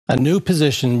A new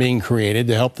position being created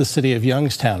to help the city of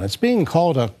Youngstown. It's being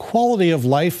called a Quality of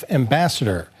Life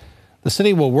Ambassador. The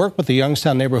city will work with the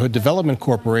Youngstown Neighborhood Development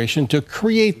Corporation to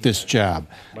create this job.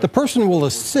 The person will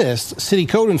assist city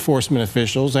code enforcement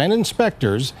officials and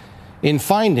inspectors in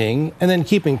finding and then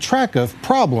keeping track of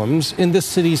problems in the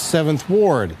city's 7th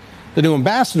Ward. The new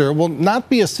ambassador will not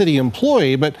be a city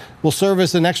employee, but will serve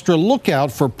as an extra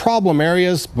lookout for problem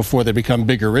areas before they become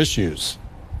bigger issues.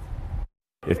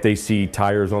 If they see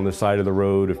tires on the side of the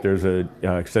road, if there's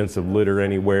extensive litter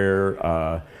anywhere,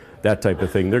 that type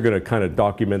of thing, they're going to kind of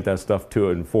document that stuff to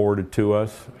it and forward it to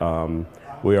us.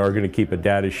 We are going to keep a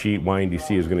data sheet.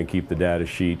 YNDC is going to keep the data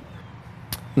sheet.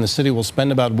 And the city will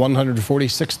spend about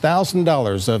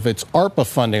 $146,000 of its ARPA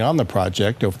funding on the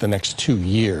project over the next 2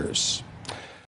 years.